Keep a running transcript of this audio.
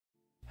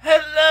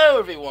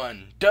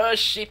everyone, Does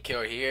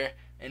Sheepkiller here,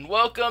 and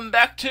welcome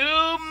back to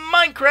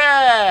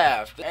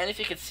Minecraft! And if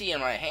you can see in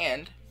my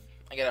hand,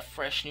 I got a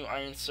fresh new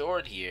iron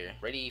sword here,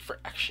 ready for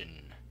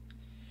action.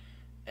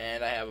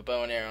 And I have a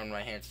bow and arrow in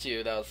my hands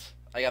too.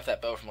 I got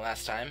that bow from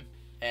last time.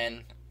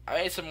 And I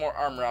made some more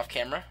armor off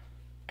camera,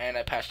 and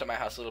I patched up my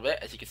house a little bit.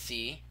 As you can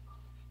see,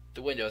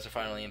 the windows are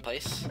finally in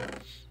place.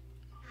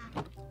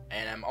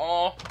 And I'm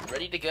all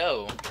ready to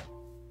go.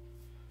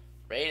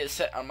 Ready to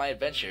set on my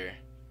adventure.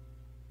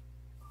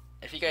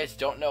 If you guys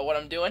don't know what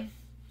I'm doing,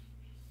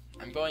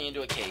 I'm going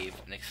into a cave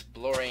and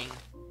exploring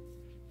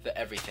the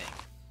everything.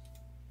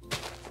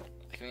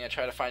 I'm going to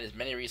try to find as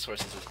many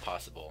resources as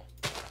possible.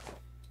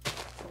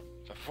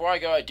 But before I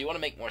go, I do want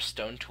to make more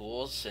stone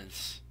tools,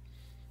 since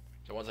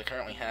the ones I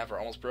currently have are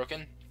almost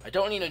broken. I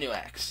don't need a new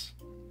axe.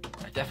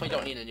 I definitely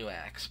don't need a new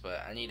axe,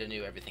 but I need a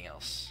new everything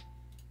else.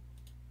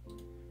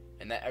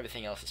 And that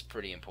everything else is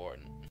pretty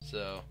important.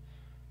 So,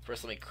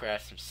 first let me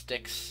craft some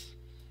sticks,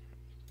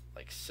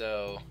 like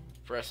so.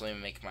 First, let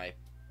me make my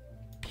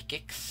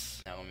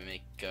pickaxe. Now let me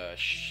make a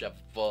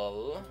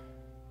shovel.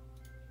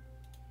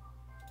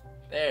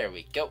 There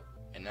we go.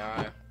 And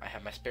now I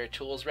have my spare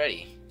tools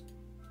ready.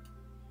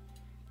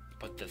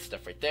 Put this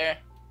stuff right there.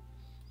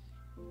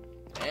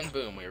 And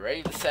boom, we're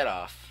ready to set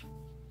off.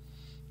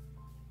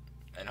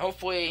 And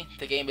hopefully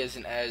the game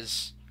isn't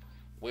as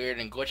weird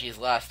and glitchy as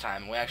last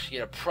time. We actually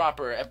get a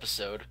proper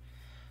episode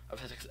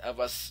of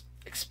us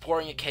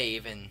exploring a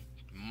cave and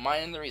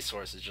mining the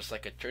resources, just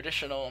like a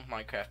traditional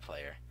Minecraft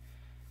player.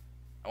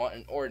 I want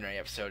an ordinary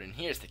episode, and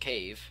here's the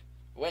cave.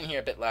 We went here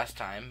a bit last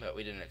time, but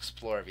we didn't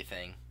explore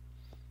everything.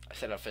 I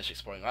said I'll finish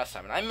exploring last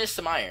time, and I missed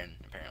some iron,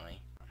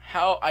 apparently.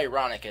 How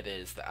ironic it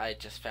is that I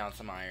just found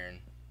some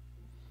iron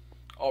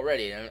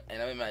already, and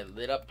I'm in my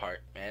lit up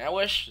part. Man, I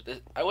wish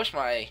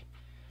my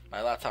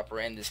laptop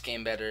ran this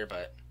game better,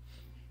 but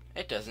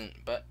it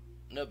doesn't. But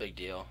no big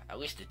deal. At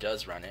least it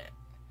does run it,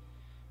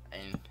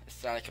 and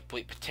it's not a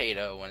complete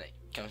potato when it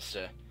comes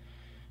to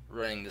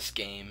running this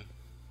game.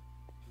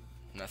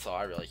 And that's all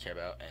I really care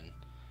about. And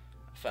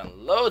I found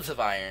loads of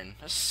iron.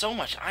 There's so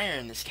much iron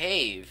in this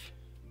cave.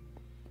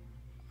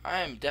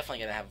 I'm definitely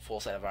gonna have a full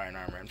set of iron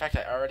armor. In fact,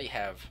 I already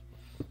have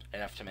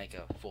enough to make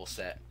a full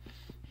set.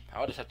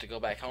 I'll just have to go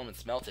back home and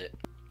smelt it.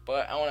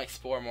 But I want to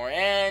explore more.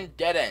 And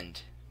dead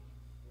end.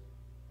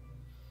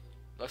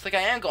 Looks like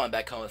I am going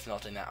back home and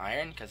smelting that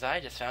iron, because I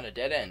just found a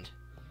dead end.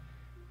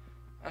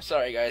 I'm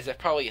sorry guys, I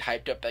probably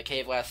hyped up that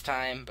cave last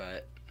time,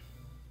 but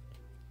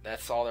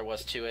that's all there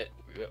was to it.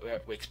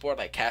 We explored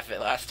like half of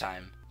it last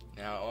time.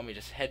 Now let me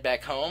just head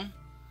back home,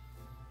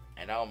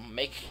 and I'll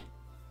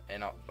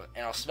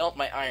smelt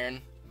my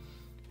iron,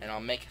 and I'll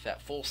make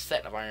that full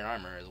set of iron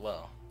armor as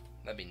well.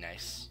 That'd be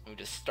nice. We'll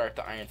just start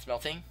the iron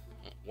smelting.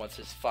 Once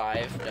there's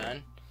 5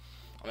 done,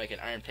 I'll make an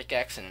iron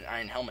pickaxe and an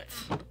iron helmet.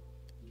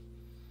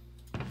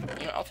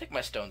 You know, I'll take my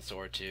stone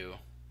sword too,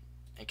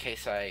 in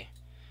case my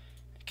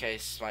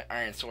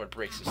iron sword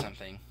breaks or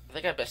something. I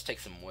think I'd best take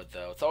some wood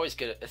though. It's always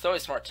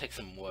smart to take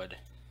some wood,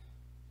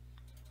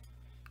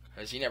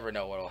 because you never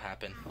know what'll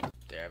happen.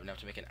 There, I have enough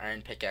to make an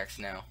iron pickaxe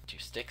now. 2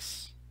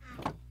 sticks.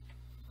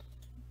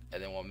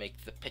 And then we'll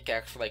make the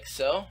pickaxe like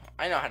so.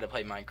 I know how to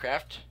play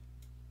Minecraft.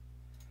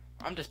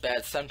 I'm just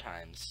bad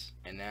sometimes.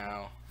 And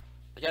now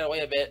I gotta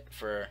wait a bit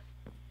for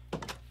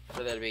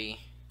there to be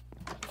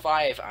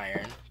 5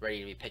 iron ready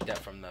to be picked up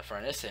from the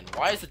furnace. And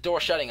why is the door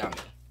shutting on me?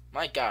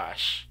 My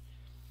gosh.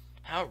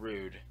 How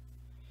rude.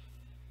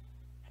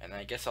 And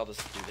I guess I'll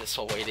just do this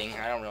while waiting.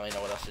 I don't really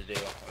know what else to do.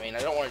 I mean, I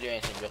don't want to do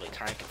anything really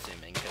time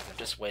consuming, because I'm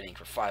just waiting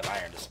for 5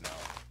 iron to smelt.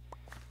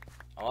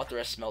 I'll let the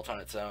rest smelt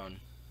on its own.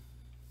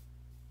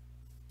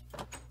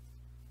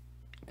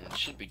 And it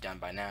should be done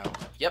by now.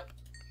 Yep.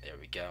 There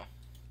we go.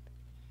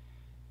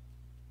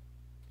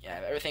 Yeah, I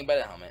have everything but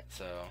a helmet,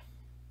 so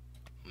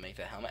I'll make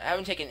that helmet. I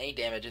haven't taken 8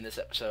 damage in this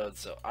episode,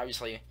 so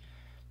obviously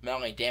my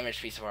only damaged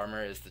piece of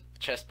armor is the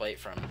chest plate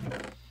from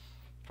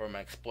my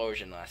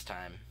explosion last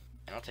time.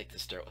 And I'll take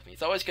this dirt with me.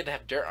 It's always good to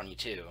have dirt on you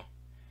too.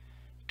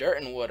 Dirt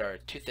and wood are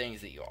 2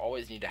 things that you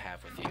always need to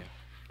have with you.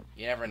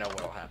 You never know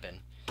what'll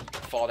happen. You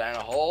fall down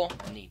a hole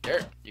and need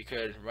dirt. You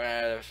could run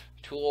out of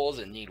tools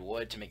and need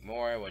wood to make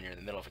more when you're in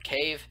the middle of a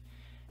cave.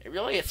 It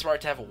really is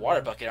smart to have a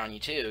water bucket on you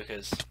too,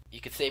 because you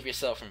could save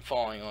yourself from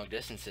falling long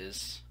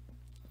distances.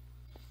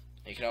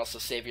 You can also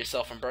save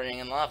yourself from burning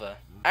in lava.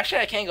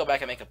 Actually, I can go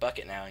back and make a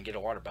bucket now and get a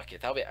water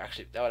bucket. That would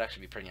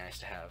actually be pretty nice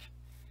to have.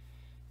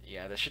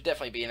 Yeah, there should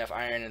definitely be enough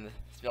iron in the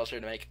smelter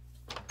to make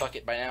a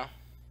bucket by now.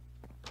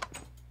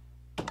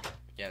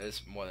 Yeah,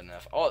 there's more than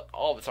enough. All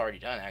of it's already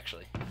done,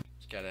 actually.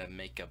 Just gotta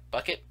make a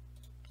bucket.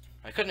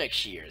 I could make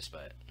shears,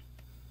 but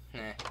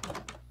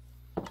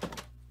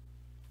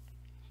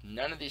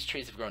none of these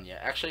trees have grown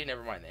yet. Actually,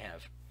 never mind, they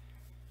have.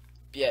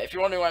 But yeah, if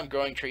you're wondering why I'm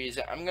growing trees,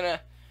 I'm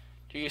gonna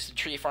do some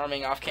tree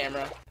farming off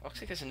camera.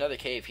 Looks like there's another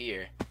cave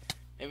here.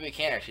 Maybe we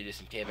can actually do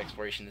some cave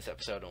exploration this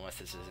episode, unless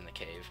this isn't a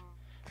cave.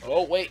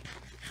 Oh, wait.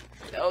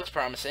 That looks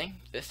promising.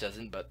 This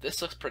doesn't, but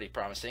this looks pretty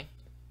promising.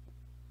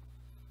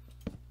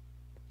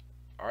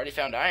 Already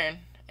found iron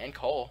and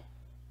coal.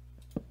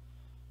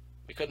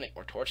 We could make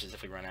more torches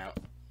if we run out.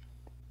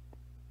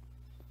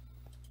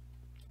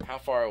 How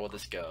far will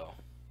this go?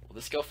 Will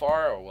this go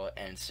far, or will it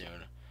end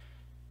soon?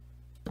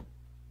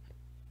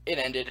 It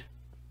ended.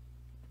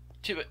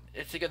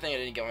 It's a good thing I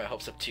didn't get my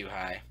hopes up too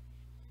high.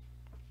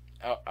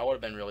 I would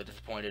have been really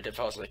disappointed if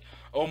I was like,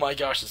 oh my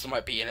gosh, this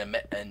might be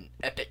an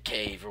epic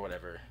cave or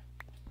whatever.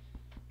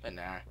 But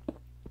nah.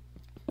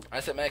 I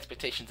set my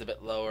expectations a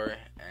bit lower,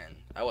 and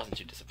I wasn't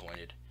too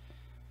disappointed.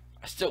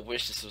 I still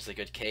wish this was a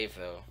good cave,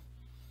 though.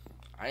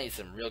 I need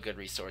some real good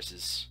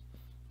resources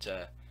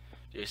to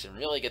do some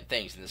really good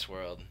things in this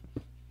world.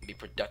 Be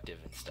productive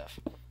and stuff.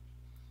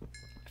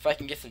 If I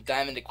can get some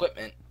diamond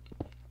equipment,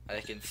 I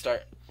can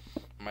start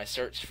my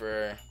search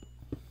for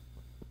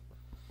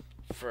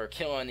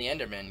killing the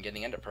Enderman,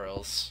 getting Ender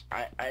Pearls.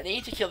 I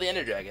need to kill the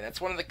Ender Dragon. That's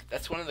one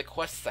of the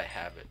quests I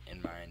have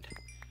in mind.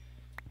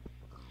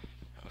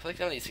 I feel like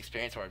some of these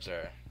experience orbs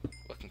are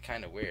looking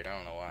kind of weird. I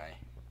don't know why.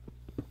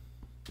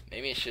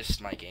 Maybe it's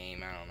just my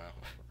game. I don't know.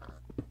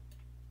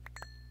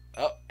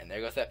 Oh, and there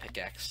goes that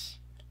pickaxe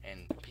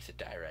and a piece of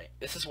diorite.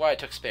 This is why I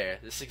took spare.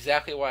 This is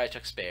exactly why I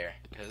took spare,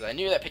 because I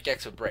knew that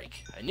pickaxe would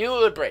break. I knew it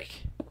would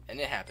break, and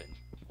it happened.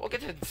 We'll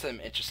get to some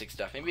interesting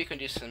stuff. Maybe we can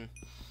do some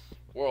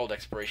world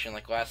exploration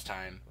like last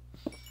time.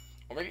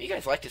 Or maybe you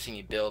guys like to see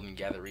me build and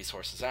gather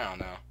resources. I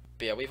don't know.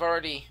 But yeah, we've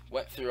already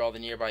went through all the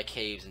nearby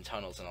caves and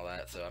tunnels and all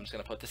that, so I'm just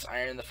going to put this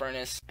iron in the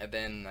furnace, and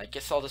then I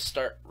guess I'll just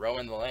start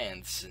roaming the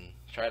lands and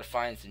try to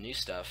find some new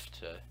stuff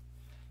to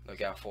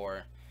look out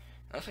for.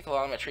 It looks like a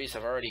lot of my trees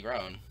have already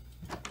grown.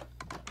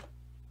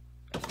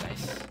 That's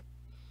nice.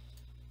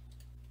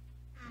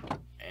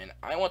 And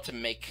I want to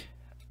make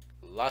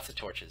lots of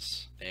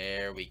torches.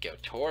 There we go.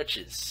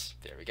 Torches.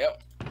 There we go.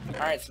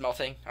 Iron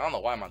smelting. I don't know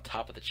why I'm on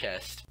top of the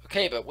chest.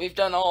 Okay, but we've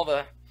done all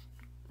the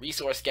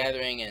resource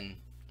gathering and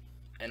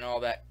all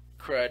that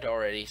crud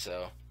already,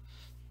 so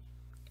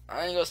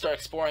I'm gonna go start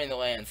exploring the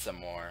land some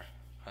more,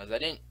 because I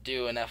didn't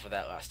do enough of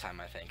that last time.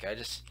 I think I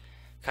just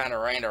kind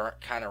of ran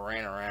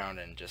around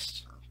and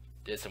just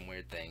did some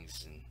weird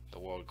things, and the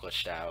world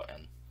glitched out,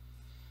 and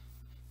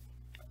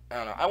I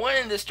don't know. I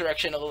went in this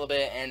direction a little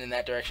bit and in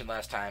that direction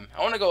last time.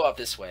 I want to go up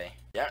this way.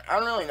 Yeah, I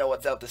don't really know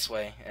what's out this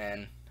way,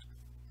 and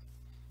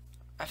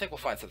I think we'll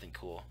find something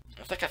cool.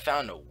 Looks like I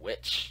found a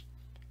witch.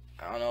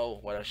 I don't know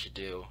what I should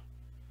do.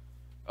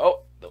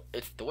 Oh,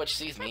 the witch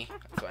sees me.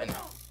 That's what I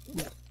know.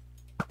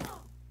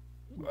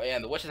 Oh yeah,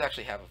 and the witches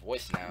actually have a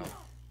voice now.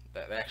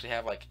 They actually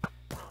have like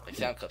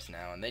sound clips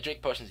now, and they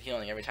drink potions of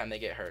healing every time they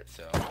get hurt.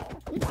 So,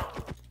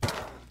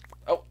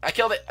 oh, I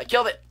killed it! I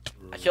killed it!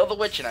 I killed the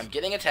witch, and I'm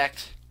getting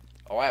attacked.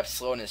 Oh, I have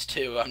slowness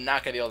too. I'm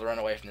not gonna be able to run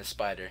away from this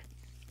spider.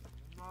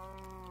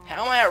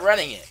 How am I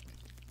outrunning it?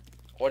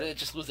 Or did it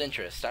just lose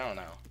interest? I don't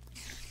know.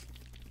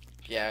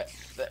 Yeah,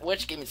 the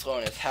witch gave me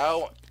slowness.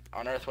 How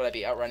on earth would I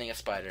be outrunning a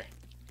spider?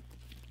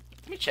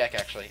 Let me check,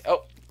 actually.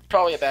 Oh,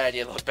 probably a bad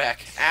idea to look back.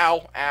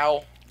 Ow,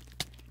 ow.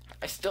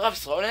 I still have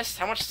slowness?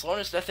 How much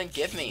slowness does that thing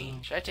give me?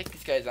 Should I take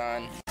these guys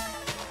on?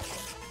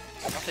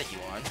 I'll take you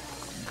on.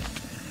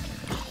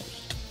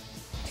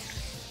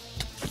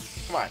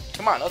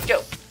 Come on, let's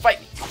go.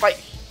 Fight me, fight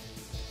me.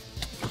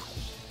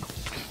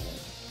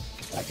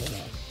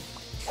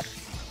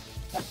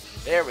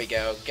 There we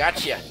go.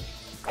 Gotcha.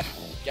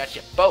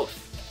 Gotcha both.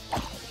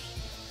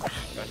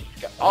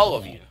 Got all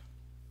of you.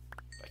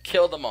 I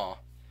killed them all.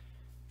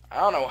 I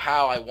don't know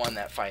how I won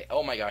that fight.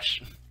 Oh my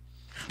gosh.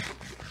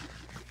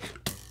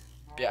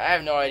 Yeah, I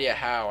have no idea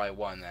how I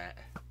won that.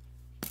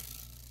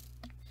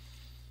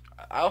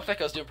 I looked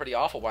like I was doing pretty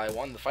awful, but I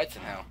won the fight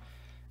somehow.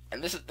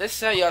 And this is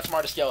how you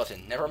outsmart a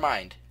skeleton. Never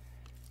mind.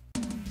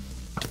 You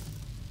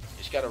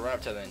just gotta run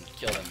up to them and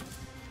kill them.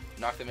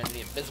 Knock them into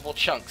the invisible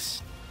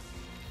chunks.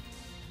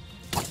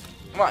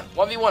 Come on,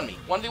 1v1 me.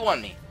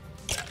 1v1 me.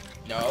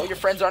 No, your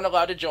friends aren't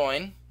allowed to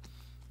join.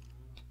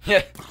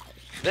 Yeah,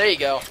 there you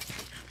go.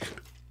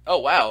 Oh,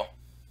 wow.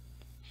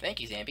 Thank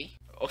you, Zambi.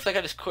 Looks like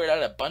I just cleared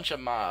out a bunch of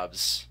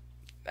mobs.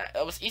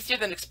 That was easier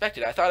than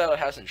expected. I thought I would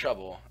have some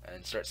trouble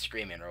and start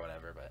screaming or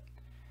whatever, but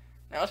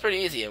that was pretty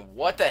easy. And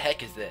what the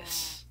heck is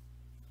this?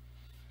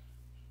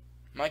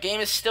 My game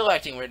is still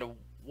acting weird.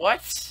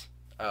 What?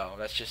 Oh,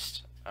 that's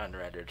just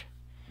unrendered.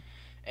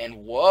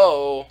 And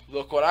whoa,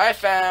 look what I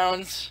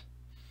found.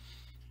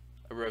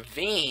 A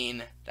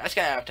ravine. That's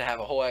gonna have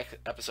a whole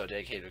episode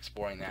dedicated to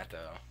exploring that,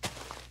 though.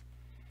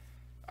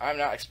 I'm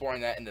not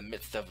exploring that in the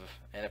midst of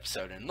an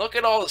episode. And look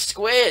at all the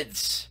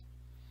squids!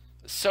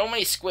 There's so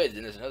many squids,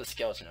 and there's another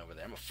skeleton over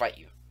there. I'm gonna fight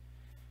you.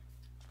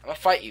 I'm gonna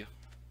fight you.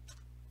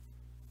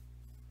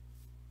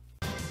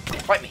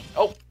 Fight me!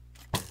 Oh!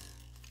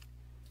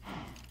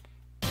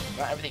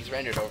 Not everything's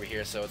rendered over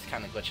here, so it's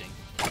kind of glitching.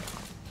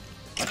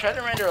 I try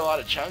to render a lot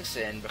of chunks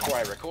in before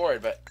I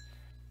record, but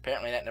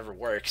apparently that never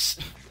works.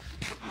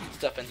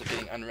 Stuff ends up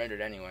getting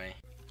unrendered anyway.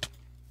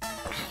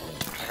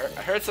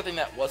 I heard something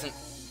that wasn't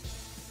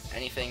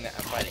anything that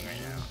I'm fighting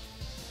right now.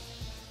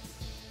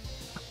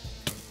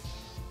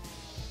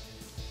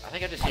 I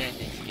think I just hearing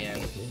things again.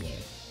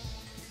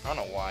 I don't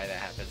know why that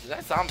happens.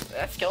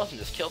 That skeleton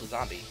just killed a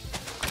zombie.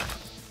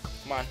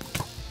 Come on.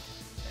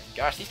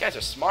 Gosh, these guys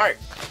are smart.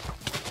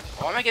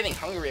 Why am I getting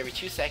hungry every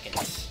 2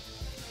 seconds?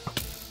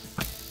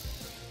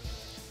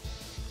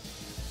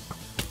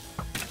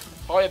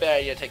 Probably a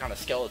bad idea to take on a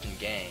skeleton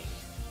gang.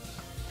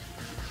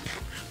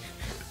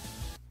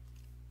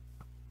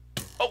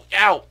 Oh,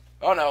 ow!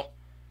 Oh no.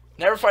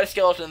 Never fight a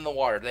skeleton in the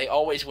water. They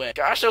always win.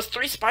 Gosh, those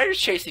 3 spiders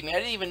chasing me. I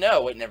didn't even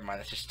know. Wait, never mind.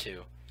 That's just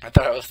 2. I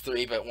thought it was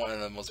 3, but one of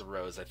them was a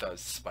rose. I thought it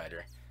was a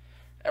spider.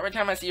 Every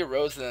time I see a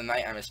rose in the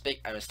night, I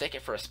mistake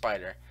it for a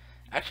spider.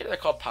 Actually, they're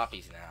called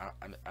poppies now.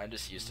 I'm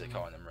just used to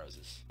calling them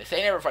roses. They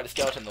say never fight a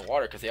skeleton in the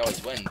water because they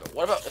always win. But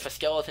what about if a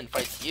skeleton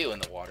fights you in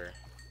the water?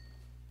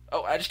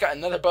 Oh, I just got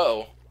another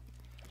bow.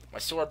 My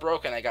sword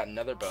broke and I got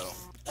another bow.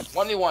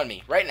 1v1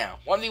 me. Right now.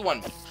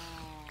 1v1 me.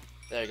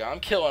 There you go. I'm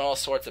killing all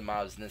sorts of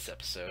mobs in this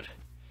episode.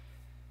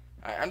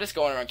 I'm just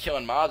going around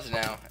killing mobs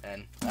now.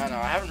 And, I don't know.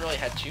 I haven't really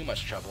had too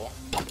much trouble.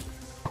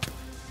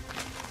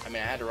 I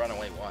mean, I had to run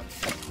away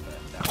once.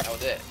 But that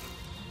was it.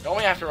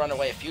 Normally I have to run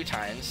away a few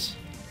times.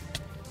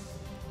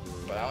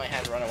 But I only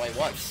had to run away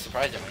once,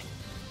 surprisingly.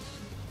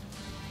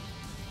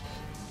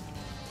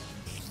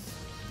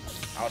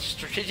 I was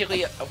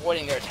strategically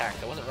avoiding their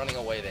attacks. I wasn't running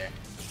away there.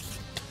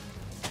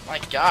 My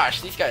gosh,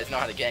 these guys know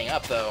how to gang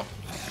up, though.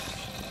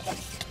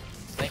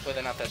 Thankfully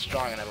they're not that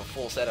strong and have a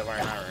full set of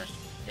iron armor.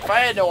 If I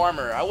had no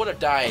armor, I would have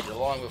died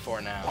long before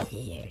now.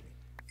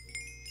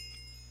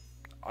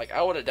 Like,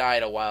 I would have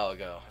died a while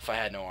ago if I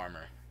had no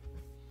armor.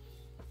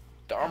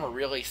 The armor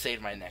really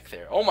saved my neck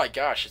there. Oh my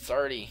gosh, it's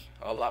already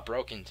a lot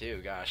broken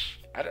too, gosh.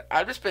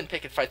 I've just been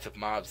picking fights with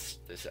mobs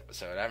this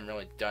episode. I haven't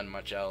really done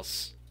much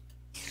else.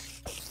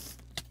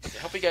 I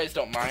hope you guys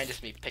don't mind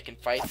just me picking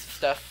fights and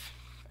stuff.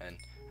 And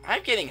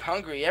I'm getting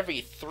hungry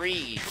every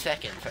 3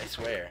 seconds, I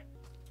swear.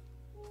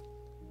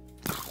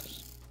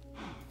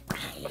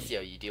 Let's see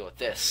how you deal with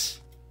this.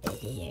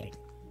 You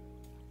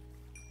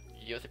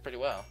deal with it pretty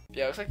well.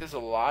 Yeah, it looks like there's a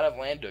lot of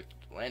land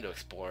to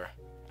explore.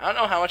 I don't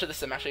know how much of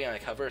this I'm actually going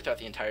to cover throughout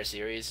the entire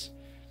series.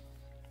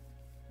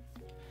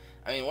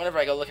 I mean, whenever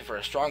I go looking for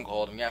a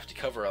stronghold, I'm going to have to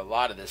cover a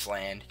lot of this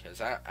land,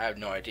 because I have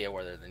no idea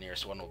where the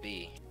nearest one will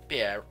be. But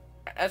yeah,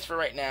 as for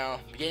right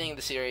now, beginning of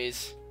the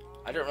series,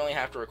 I don't really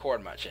have to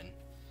record much. And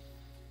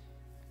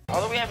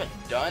although we haven't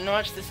done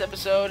much this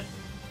episode,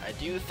 I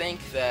do think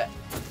that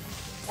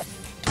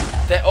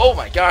oh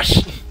my gosh!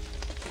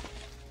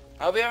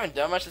 Although we haven't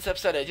done much this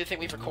episode, I do think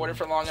we've recorded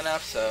for long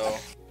enough, so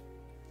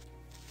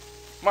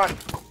come on.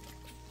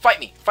 Fight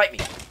me! Fight me!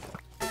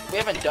 We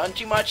haven't done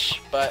too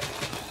much, but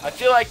I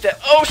feel like that.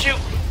 Oh shoot!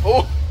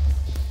 Oh!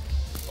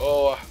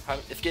 Oh,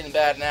 it's getting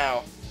bad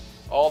now.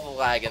 All the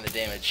lag and the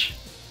damage.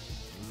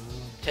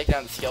 Take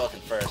down the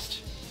skeleton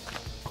first.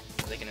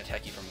 They can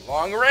attack you from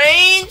long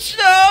range!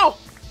 No!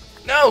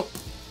 No!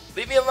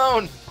 Leave me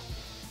alone!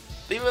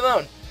 Leave me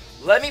alone!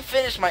 Let me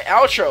finish my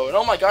outro! And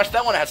oh my gosh,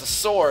 that one has a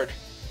sword!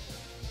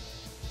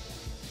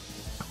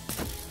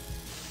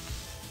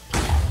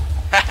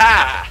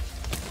 Haha!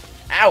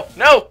 Ow!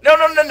 No! No,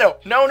 no, no, no!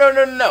 No, no,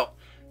 no, no, no!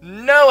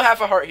 No half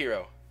a heart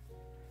hero.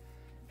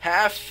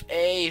 Half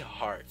a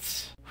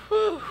heart.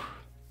 Whew.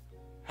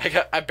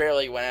 I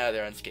barely went out of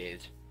there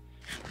unscathed.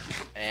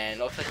 And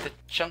it looks like the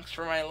chunks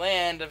for my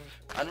land have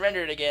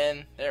unrendered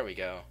again. There we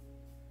go.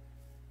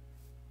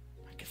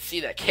 I can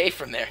see that cave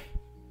from there.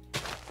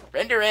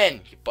 Render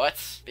in, you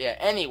butts. But yeah,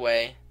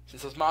 anyway,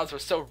 since those mobs were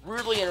so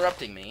rudely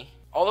interrupting me,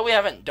 although we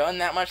haven't done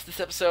that much this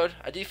episode,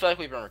 I do feel like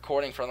we've been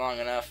recording for long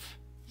enough.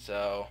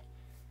 So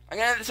I'm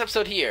gonna end this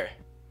episode here.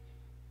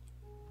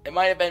 It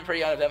might have been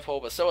pretty uneventful,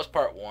 but so was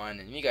part 1,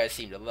 and you guys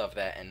seem to love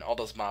that, and all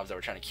those mobs that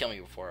were trying to kill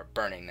me before are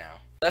burning now.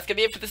 That's gonna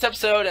be it for this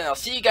episode, and I'll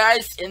see you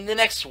guys in the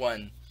next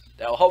one.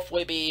 That'll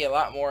hopefully be a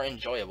lot more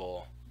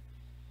enjoyable.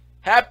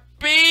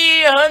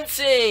 Happy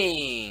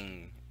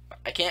hunting!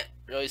 I can't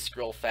really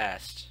scroll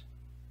fast.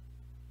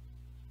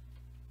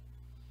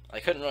 I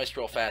couldn't really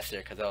scroll fast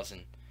there because I was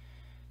in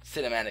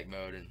cinematic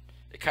mode, and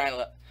it kind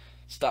of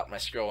stopped my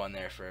scroll on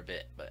there for a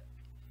bit, but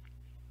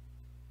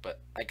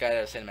I got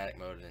out of cinematic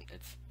mode and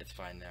it's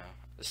fine now.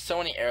 There's so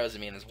many arrows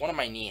in me and there's one on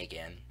my knee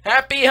again.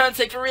 Happy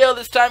hunting for real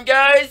this time,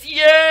 guys!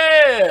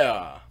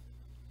 Yeah!